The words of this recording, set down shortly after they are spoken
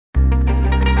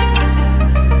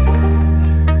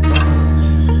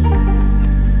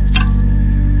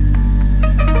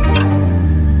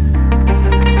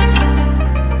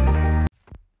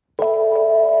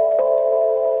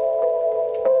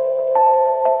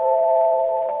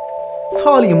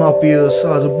Thallium appears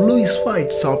as a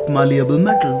bluish-white soft malleable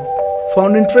metal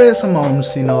found in trace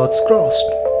amounts in Earth's crust.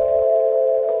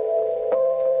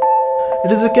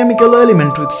 It is a chemical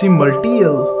element with symbol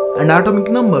Tl and atomic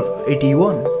number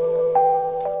 81.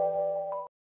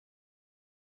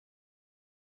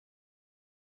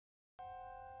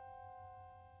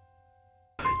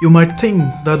 You might think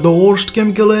that the worst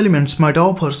chemical elements might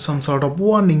offer some sort of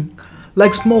warning,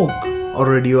 like smoke or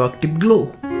radioactive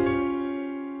glow.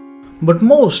 But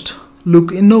most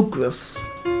look innocuous.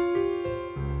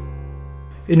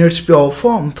 In its pure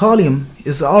form, thallium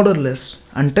is odorless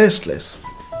and tasteless.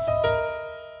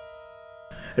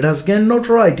 It has gained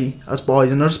notoriety as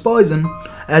poisoner's poison,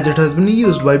 as it has been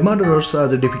used by murderers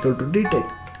as a difficult to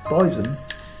detect poison.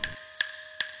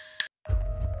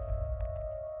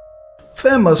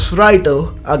 Famous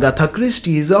writer Agatha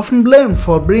Christie is often blamed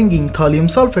for bringing thallium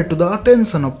sulfate to the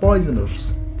attention of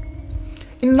poisoners.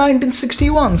 In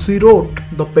 1961, she wrote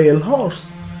The Pale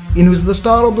Horse, in which the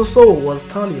star of the show was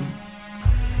thallium.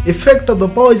 Effect of the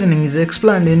poisoning is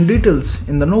explained in details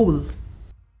in the novel.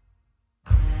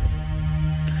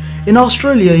 In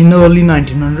Australia in the early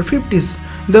 1950s,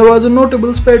 there was a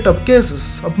notable spate of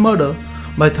cases of murder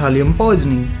by thallium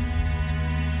poisoning.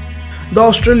 The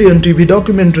Australian TV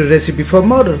documentary Recipe for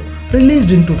Murder,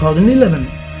 released in 2011,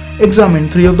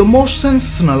 examined three of the most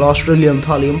sensational Australian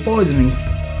thallium poisonings: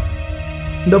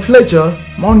 the Fletcher,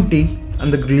 Monty,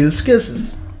 and the Grills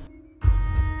cases.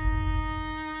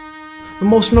 The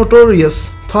most notorious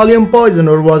thallium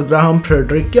poisoner was Graham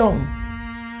Frederick Young.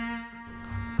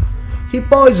 He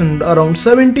poisoned around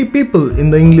 70 people in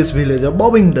the English village of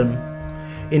Bovingdon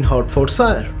in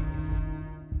Hertfordshire.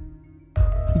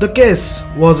 The case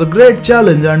was a great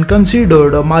challenge and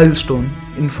considered a milestone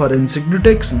in forensic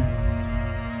detection.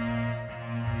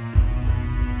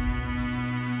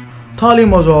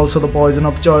 Thallium was also the poison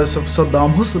of choice of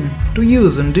Saddam Hussein to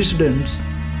use in dissidents,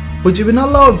 which even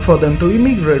allowed for them to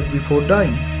immigrate before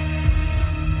dying.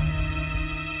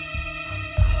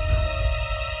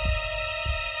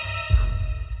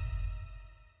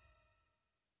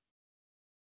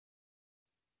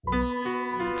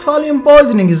 Thallium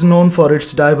poisoning is known for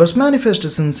its diverse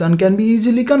manifestations and can be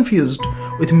easily confused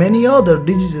with many other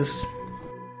diseases.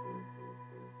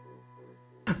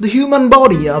 The human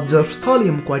body absorbs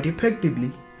thallium quite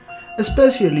effectively,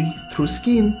 especially through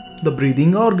skin, the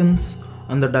breathing organs,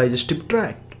 and the digestive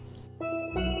tract.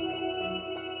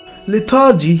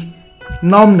 Lethargy,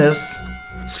 numbness,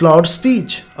 slurred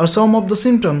speech are some of the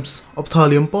symptoms of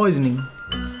thallium poisoning.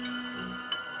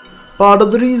 Part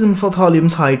of the reason for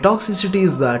thallium's high toxicity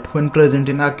is that when present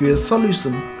in aqueous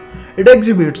solution, it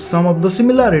exhibits some of the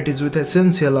similarities with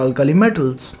essential alkali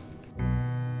metals.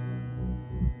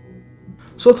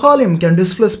 So thallium can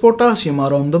displace potassium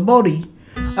around the body,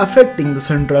 affecting the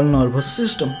central nervous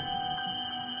system.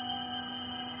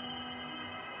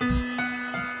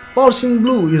 Prussian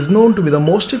Blue is known to be the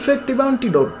most effective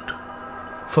antidote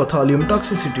for thallium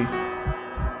toxicity.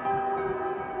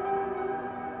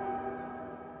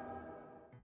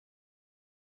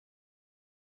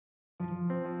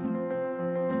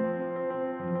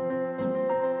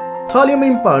 Thallium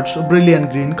imparts a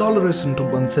brilliant green coloration to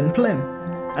Bunsen flame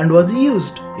and was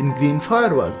used in green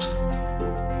fireworks.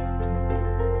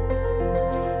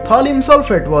 Thallium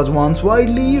sulfate was once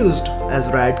widely used as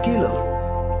rat killer.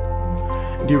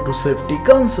 Due to safety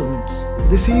concerns,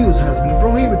 this use has been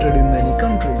prohibited in many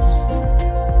countries.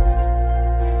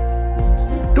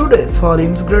 Today,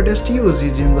 thallium's greatest use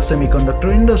is in the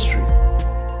semiconductor industry.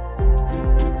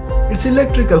 Its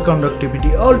electrical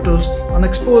conductivity alters on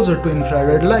exposure to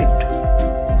infrared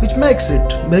light, which makes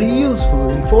it very useful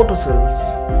in photocells.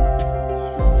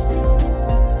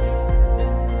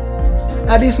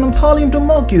 Addition of thallium to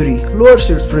mercury lowers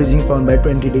its freezing point by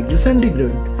 20 degrees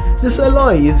centigrade. This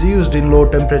alloy is used in low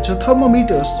temperature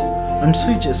thermometers and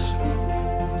switches.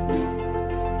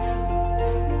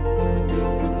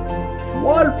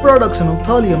 World production of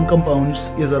thallium compounds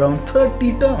is around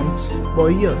 30 tons per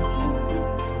year.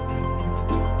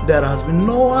 There has been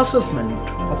no assessment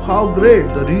of how great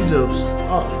the reserves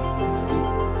are.